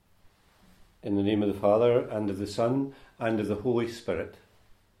In the name of the Father, and of the Son, and of the Holy Spirit.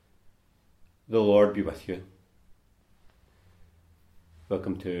 The Lord be with you.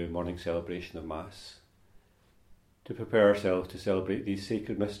 Welcome to morning celebration of Mass. To prepare ourselves to celebrate these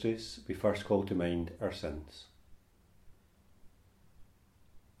sacred mysteries, we first call to mind our sins.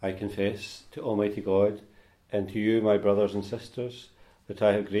 I confess to Almighty God and to you, my brothers and sisters, that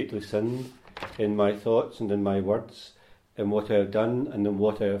I have greatly sinned in my thoughts and in my words, in what I have done and in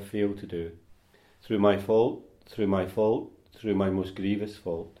what I have failed to do. Through my most grievous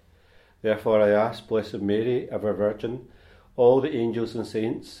fault. Therefore I ask Blessed Mary, ever Virgin, all the angels and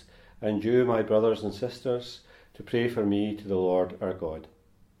saints, and you, my brothers and sisters, to pray for me to the Lord our God.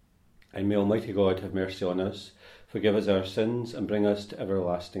 And may Almighty God have mercy on us, forgive us our sins, and bring us to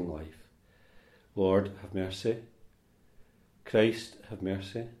everlasting life. Lord, have mercy. Christ, have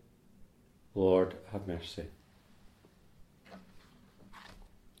mercy. Lord, have mercy.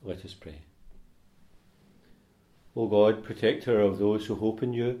 Let us pray. O God, protector of those who hope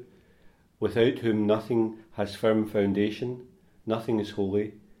in you, without whom nothing has firm foundation, nothing is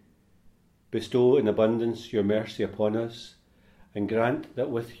holy, bestow in abundance your mercy upon us, and grant that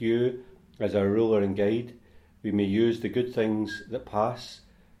with you as our ruler and guide, we may use the good things that pass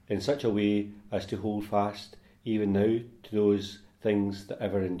in such a way as to hold fast even now to those things that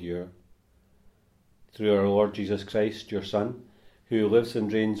ever endure. Through our Lord Jesus Christ, your Son, who lives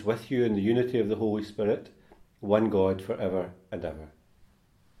and reigns with you in the unity of the Holy Spirit, one God for ever and ever.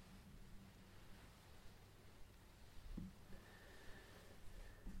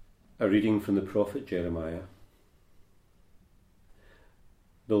 A reading from the prophet Jeremiah.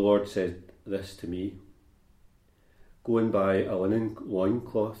 The Lord said this to me: Go and buy a linen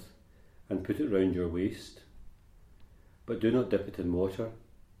loincloth and put it round your waist, but do not dip it in water.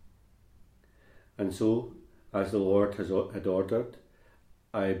 And so, as the Lord had ordered,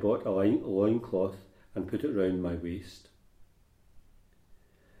 I bought a loincloth and put it round my waist.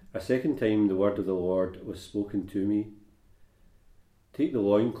 A second time the word of the Lord was spoken to me. Take the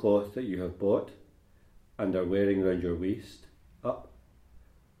loincloth that you have bought and are wearing round your waist, up,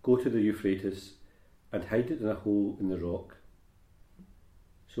 go to the Euphrates, and hide it in a hole in the rock.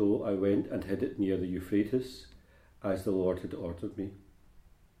 So I went and hid it near the Euphrates, as the Lord had ordered me.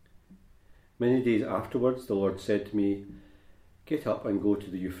 Many days afterwards the Lord said to me, Get up and go to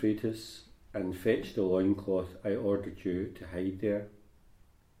the Euphrates, and fetch the loincloth I ordered you to hide there.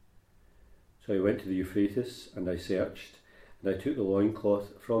 So I went to the Euphrates, and I searched, and I took the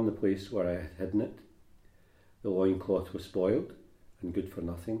loincloth from the place where I had hidden it. The loincloth was spoiled, and good for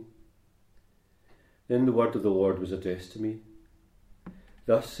nothing. Then the word of the Lord was addressed to me.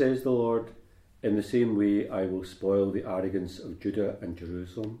 Thus says the Lord, in the same way I will spoil the arrogance of Judah and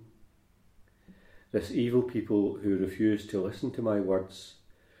Jerusalem. This evil people who refuse to listen to my words,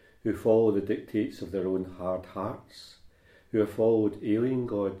 who follow the dictates of their own hard hearts, who have followed alien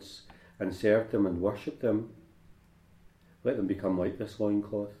gods and served them and worshipped them, let them become like this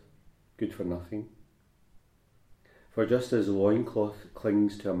loincloth, good for nothing. For just as the loincloth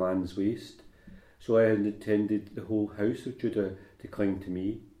clings to a man's waist, so I had intended the whole house of Judah to cling to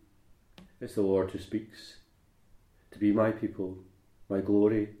me. It's the Lord who speaks, to be my people, my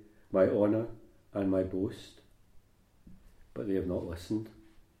glory, my honour, and my boast. But they have not listened.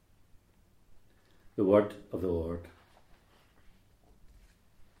 The word of the Lord.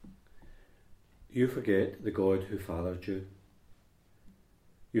 You forget the God who fathered you.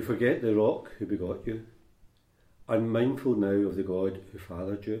 You forget the rock who begot you, unmindful now of the God who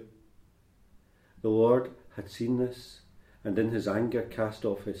fathered you. The Lord had seen this, and in his anger cast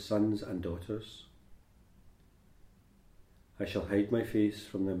off his sons and daughters. I shall hide my face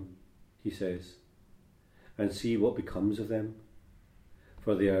from them, he says, and see what becomes of them,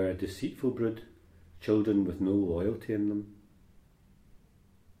 for they are a deceitful brood, children with no loyalty in them.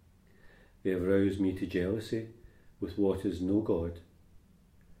 They have roused me to jealousy with what is no God.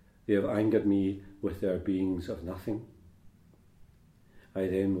 They have angered me with their beings of nothing. I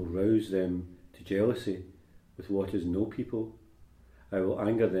then will rouse them to jealousy with what is no people. I will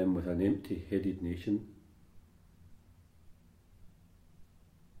anger them with an empty-headed nation.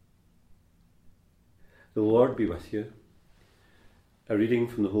 The Lord be with you. A reading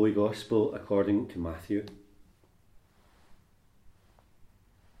from the Holy Gospel according to Matthew.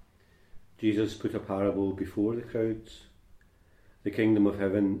 Jesus put a parable before the crowds. The kingdom of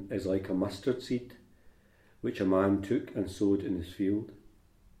heaven is like a mustard seed, which a man took and sowed in his field.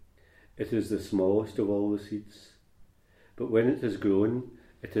 It is the smallest of all the seeds, but when it has grown,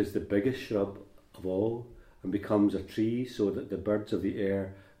 it is the biggest shrub of all, and becomes a tree so that the birds of the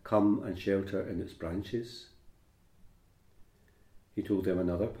air come and shelter in its branches. He told them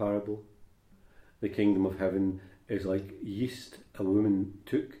another parable. The kingdom of heaven is like yeast a woman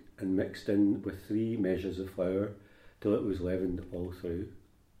took and mixed in with 3 measures of flour till it was leavened all through.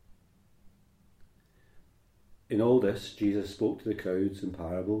 In all this, Jesus spoke to the crowds in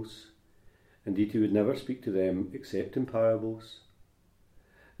parables. Indeed, he would never speak to them except in parables.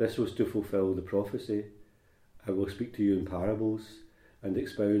 This was to fulfill the prophecy, I will speak to you in parables and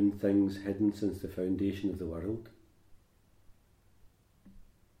expound things hidden since the foundation of the world.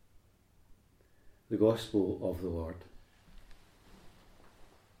 The Gospel of the Lord.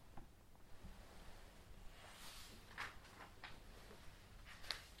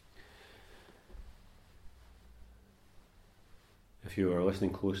 If you were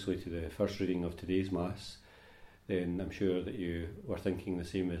listening closely to the first reading of today's Mass, then I'm sure that you were thinking the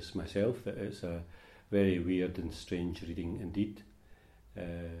same as myself, that it's a very weird and strange reading indeed.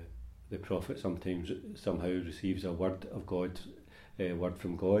 The prophet somehow receives a word of God, word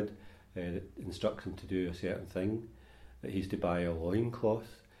from God, that instructs him to do a certain thing, that he's to buy a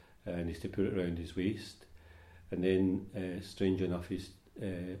loincloth and he's to put it around his waist, and then, strange enough, he's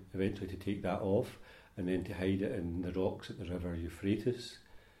eventually to take that off and then to hide it in the rocks at the river Euphrates,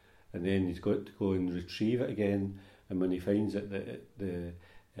 and then he's got to go and retrieve it again, and when he finds it, the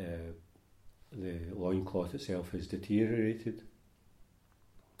loincloth itself is deteriorated.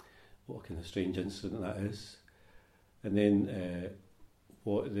 What a kind of strange incident that is. And then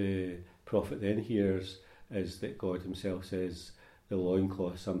what the prophet then hears is that God himself says the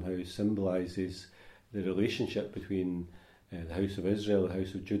loincloth somehow symbolises the relationship between the house of Israel, the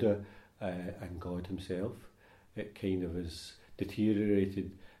house of Judah, and God himself. It kind of is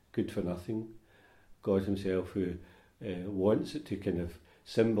deteriorated, good for nothing. God himself, who wants it to kind of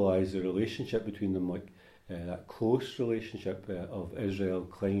symbolise the relationship between them, like that close relationship of Israel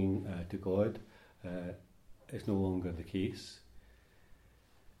clinging to God, is no longer the case.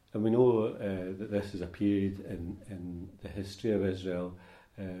 And we know that this is a period in the history of Israel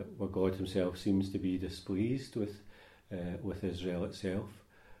where God himself seems to be displeased with Israel itself,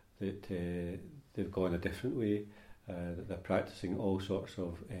 that they've gone a different way, that they're practicing all sorts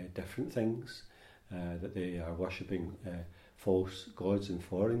of different things, that they are worshipping false gods and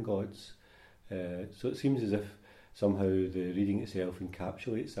foreign gods. So it seems as if somehow the reading itself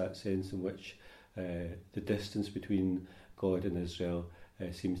encapsulates that sense in which the distance between God and Israel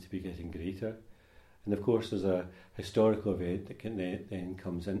seems to be getting greater. And of course there's a historical event that then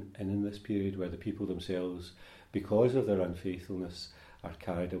comes in this period where the people themselves, because of their unfaithfulness, are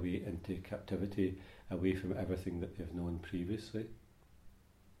carried away into captivity, away from everything that they've known previously.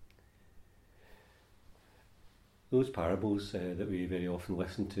 Those parables that we very often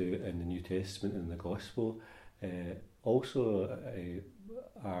listen to in the New Testament and the Gospel also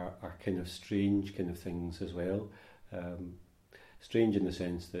are kind of strange kind of things as well. Strange in the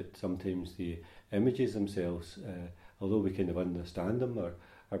sense that sometimes the images themselves, although we kind of understand them,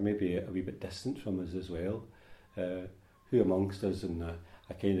 are maybe a wee bit distant from us as well. Who amongst us in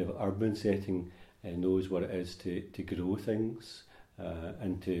a kind of urban setting knows what it is to grow things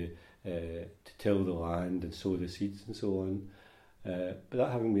and to till the land and sow the seeds and so on. But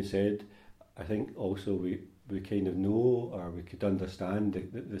that having been said, I think also we kind of know, or we could understand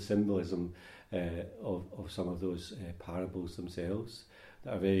the symbolism of some of those parables themselves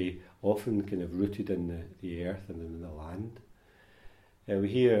that are very often kind of rooted in the earth and in the land. We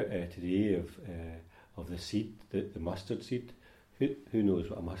hear today of the seed, the mustard seed. Who knows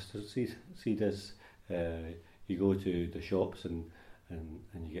what a mustard seed is? You go to the shops and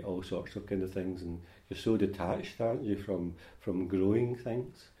you get all sorts of kind of things, and you're so detached, aren't you, from growing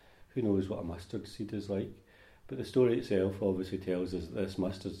things. Who knows what a mustard seed is like? But the story itself obviously tells us that this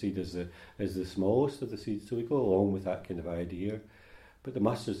mustard seed is the smallest of the seeds, so we go along with that kind of idea. But the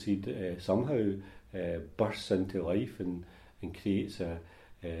mustard seed somehow bursts into life and creates a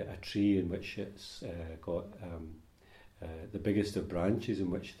tree in which it's got the biggest of branches in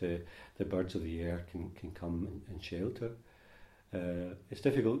which the birds of the air can come and shelter. It's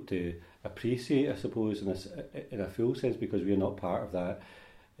difficult to appreciate, I suppose, in a full sense, because we're not part of that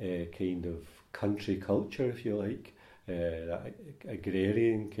kind of country culture, if you like, that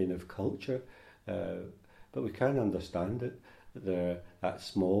agrarian kind of culture. But we can understand it, that that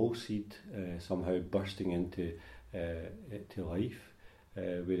small seed somehow bursting into life.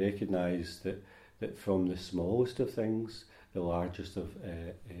 We recognise that from the smallest of things, the largest of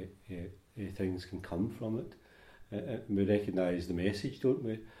things can come from it. We recognise the message, don't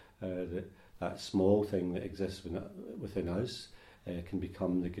we? That small thing that exists within us can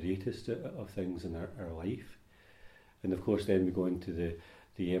become the greatest of things in our life. And of course then we go into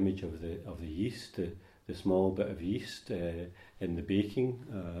the image of the yeast, the small bit of yeast in the baking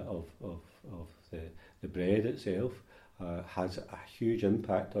of the the bread itself has a huge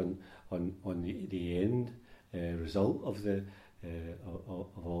impact on the end result of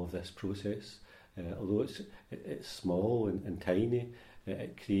all of this process. Although it's small and tiny,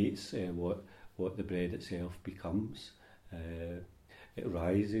 it creates what the bread itself becomes. It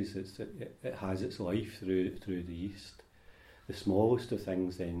rises. It has its life through the yeast. The smallest of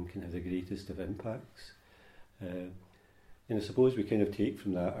things then can have the greatest of impacts. And I suppose we kind of take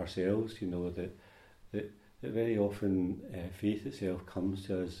from that ourselves, that very often faith itself comes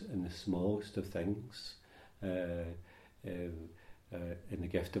to us in the smallest of things. In the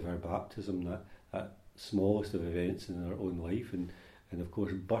gift of our baptism, that smallest of events in our own life, and of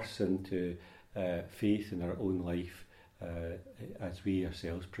course bursts into faith in our own life as we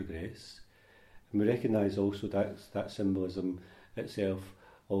ourselves progress. And we recognise also that symbolism itself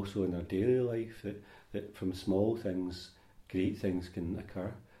also in our daily life, that from small things, great things can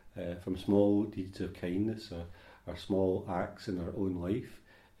occur. From small deeds of kindness or small acts in our own life,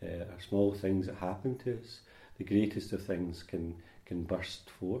 or small things that happen to us, the greatest of things can burst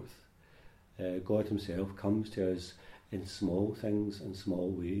forth. God himself comes to us in small things and small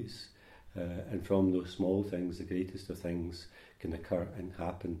ways, and from those small things the greatest of things can occur and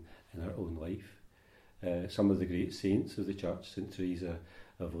happen in our own life. Some of the great saints of the church, St. Teresa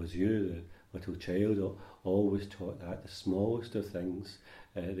of Lisieux, the little child, always taught that the smallest of things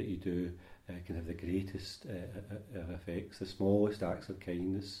that you do can have the greatest of effects. The smallest acts of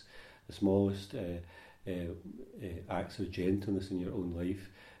kindness, the smallest acts of gentleness in your own life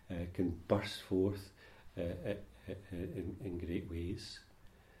can burst forth in great ways.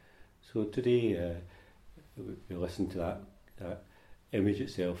 So today we listen to that image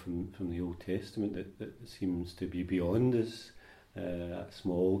itself from the Old Testament that seems to be beyond us, that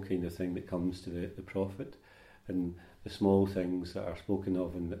small kind of thing that comes to the prophet, and the small things that are spoken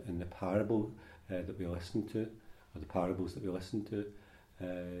of in the parable that we listen to, or the parables that we listen to.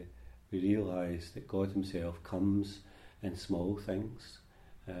 We realise that God himself comes in small things,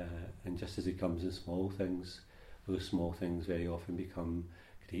 and just as he comes in small things, those small things very often become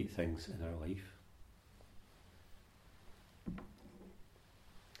great things in our life.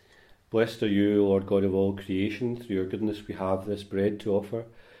 Blessed are you, Lord God of all creation. Through your goodness we have this bread to offer,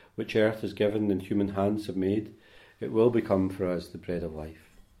 which earth has given and human hands have made. It will become for us the bread of life.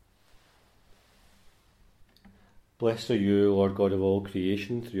 Blessed are you, Lord God of all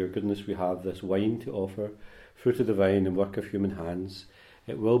creation. Through your goodness we have this wine to offer, fruit of the vine and work of human hands.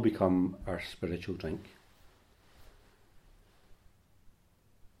 It will become our spiritual drink.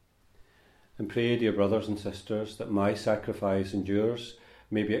 And pray, dear brothers and sisters, that my sacrifice and yours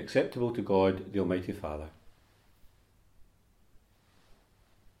may be acceptable to God, the Almighty Father.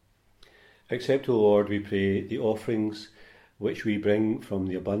 Accept, O Lord, we pray, the offerings which we bring from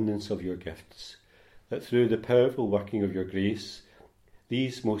the abundance of your gifts, that through the powerful working of your grace,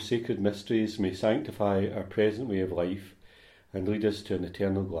 these most sacred mysteries may sanctify our present way of life and lead us to an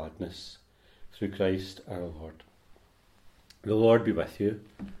eternal gladness. Through Christ our Lord. The Lord be with you.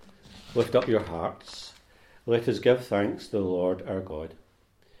 Lift up your hearts. Let us give thanks to the Lord our God.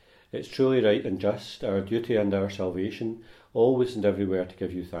 It's truly right and just, our duty and our salvation, always and everywhere to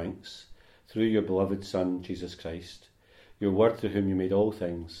give you thanks, through your beloved Son, Jesus Christ, your Word through whom you made all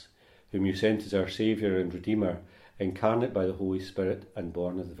things, whom you sent as our Saviour and Redeemer, incarnate by the Holy Spirit and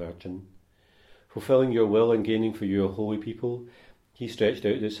born of the Virgin. Fulfilling your will and gaining for you a holy people, he stretched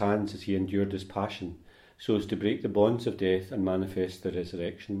out his hands as he endured his passion, so as to break the bonds of death and manifest the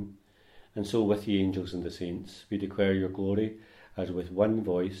resurrection. And so with the angels and the saints we declare your glory, as with one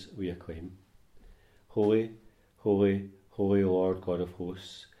voice we acclaim. Holy, holy, holy Lord God of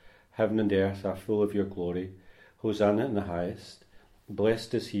hosts, heaven and earth are full of your glory. Hosanna in the highest.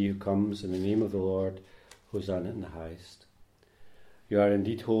 Blessed is he who comes in the name of the Lord. Hosanna in the highest. You are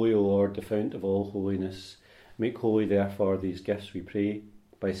indeed holy, O Lord, the fount of all holiness. Make holy therefore these gifts, we pray,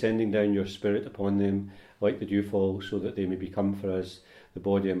 by sending down your Spirit upon them like the dewfall, so that they may become for us the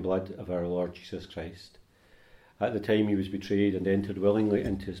body and blood of our Lord Jesus Christ. At the time he was betrayed and entered willingly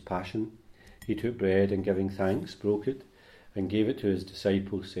into his passion, he took bread and giving thanks broke it and gave it to his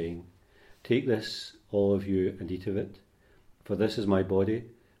disciples, saying, Take this, all of you, and eat of it, for this is my body,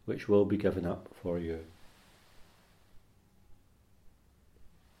 which will be given up for you.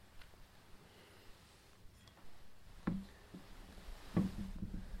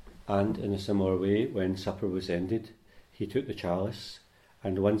 And in a similar way, when supper was ended, he took the chalice,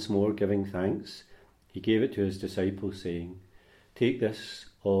 and once more giving thanks, he gave it to his disciples, saying, Take this,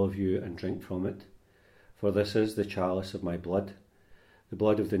 all of you, and drink from it, for this is the chalice of my blood, the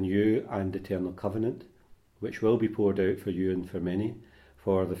blood of the new and eternal covenant, which will be poured out for you and for many,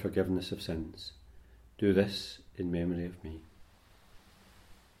 for the forgiveness of sins. Do this in memory of me.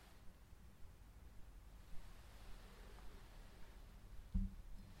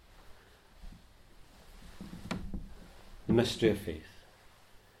 The mystery of faith.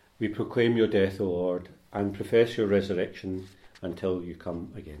 We proclaim your death, O Lord, and profess your resurrection until you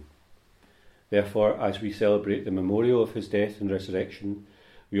come again. Therefore, as we celebrate the memorial of his death and resurrection,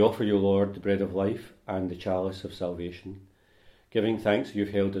 we offer you, Lord, the bread of life and the chalice of salvation, giving thanks you've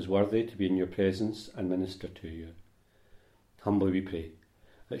held us worthy to be in your presence and minister to you. Humbly we pray,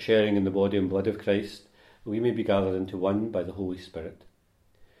 that sharing in the body and blood of Christ, we may be gathered into one by the Holy Spirit.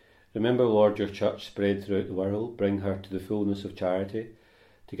 Remember, Lord, your church spread throughout the world. Bring her to the fullness of charity,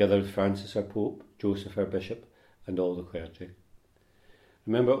 together with Francis our Pope, Joseph our Bishop, and all the clergy.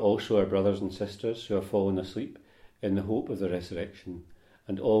 Remember also our brothers and sisters who have fallen asleep in the hope of the resurrection,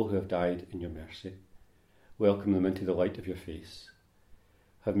 and all who have died in your mercy. Welcome them into the light of your face.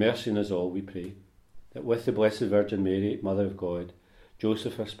 Have mercy on us all, we pray, that with the Blessed Virgin Mary, Mother of God,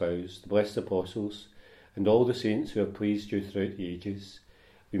 Joseph her spouse, the blessed apostles, and all the saints who have pleased you throughout the ages,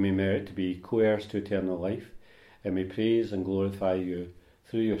 we may merit to be co-heirs to eternal life, and may praise and glorify you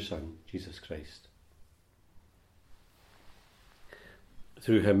through your Son, Jesus Christ.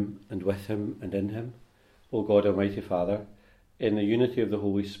 Through him, and with him, and in him, O God, Almighty Father, in the unity of the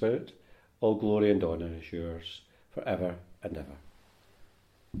Holy Spirit, all glory and honour is yours, for ever and ever.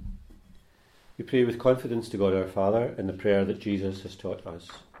 We pray with confidence to God our Father in the prayer that Jesus has taught us.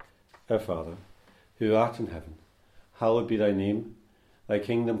 Our Father, who art in heaven, hallowed be thy name. Thy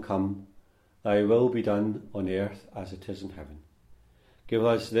kingdom come, thy will be done on earth as it is in heaven. Give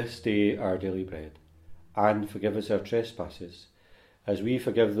us this day our daily bread, and forgive us our trespasses, as we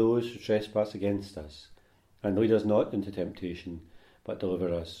forgive those who trespass against us. And lead us not into temptation, but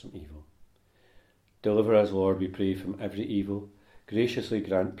deliver us from evil. Deliver us, Lord, we pray, from every evil. Graciously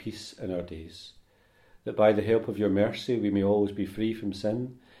grant peace in our days, that by the help of your mercy we may always be free from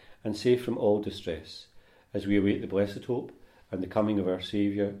sin and safe from all distress, as we await the blessed hope and the coming of our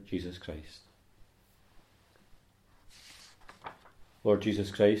Saviour, Jesus Christ. Lord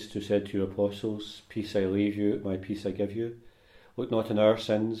Jesus Christ, who said to your apostles, "Peace I leave you, my peace I give you," look not on our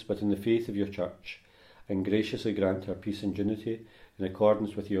sins, but in the faith of your church, and graciously grant her peace and unity in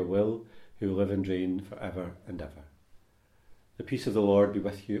accordance with your will, who live and reign for ever and ever. The peace of the Lord be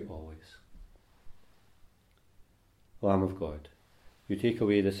with you always. Lamb of God, you take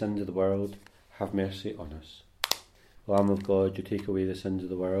away the sins of the world, have mercy on us. Lamb of God, you take away the sins of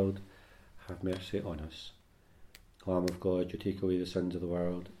the world, have mercy on us. Lamb of God, you take away the sins of the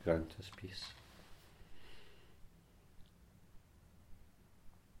world, grant us peace.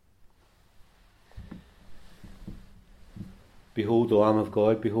 Behold the Lamb of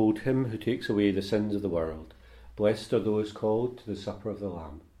God, behold him who takes away the sins of the world. Blessed are those called to the supper of the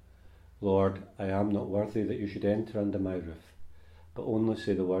Lamb. Lord, I am not worthy that you should enter under my roof, but only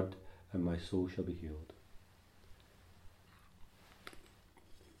say the word, and my soul shall be healed.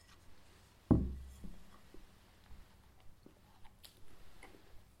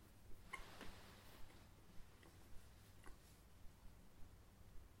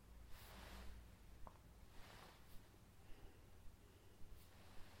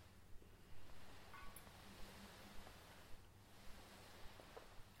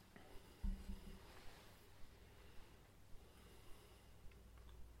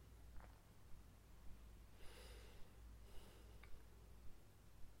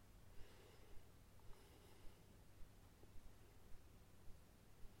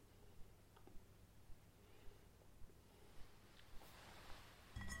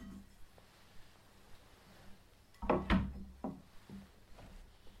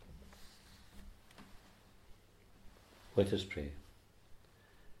 Let us pray.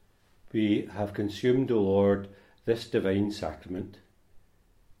 We have consumed, O Lord, this divine sacrament,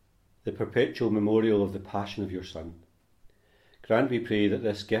 the perpetual memorial of the passion of your Son. Grant, we pray, that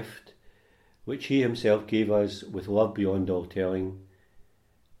this gift, which he himself gave us with love beyond all telling,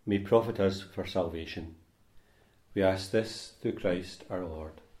 may profit us for salvation. We ask this through Christ our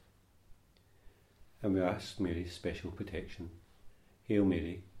Lord. And we ask Mary's special protection. Hail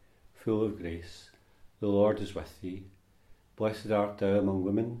Mary, full of grace, the Lord is with thee. Blessed art thou among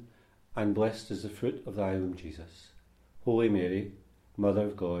women, and blessed is the fruit of thy womb, Jesus. Holy Mary, Mother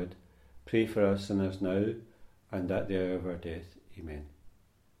of God, pray for us sinners now and at the hour of our death. Amen.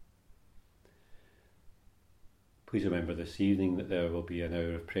 Please remember this evening that there will be an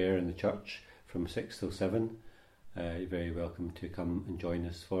hour of prayer in the church from 6 till 7. You're very welcome to come and join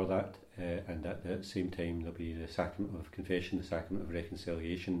us for that. And at the same time there'll be the sacrament of confession, the sacrament of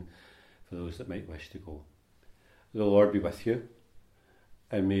reconciliation for those that might wish to go. The Lord be with you,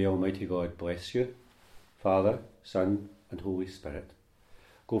 and may Almighty God bless you, Father, Son, and Holy Spirit.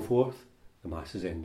 Go forth, the Mass is ended.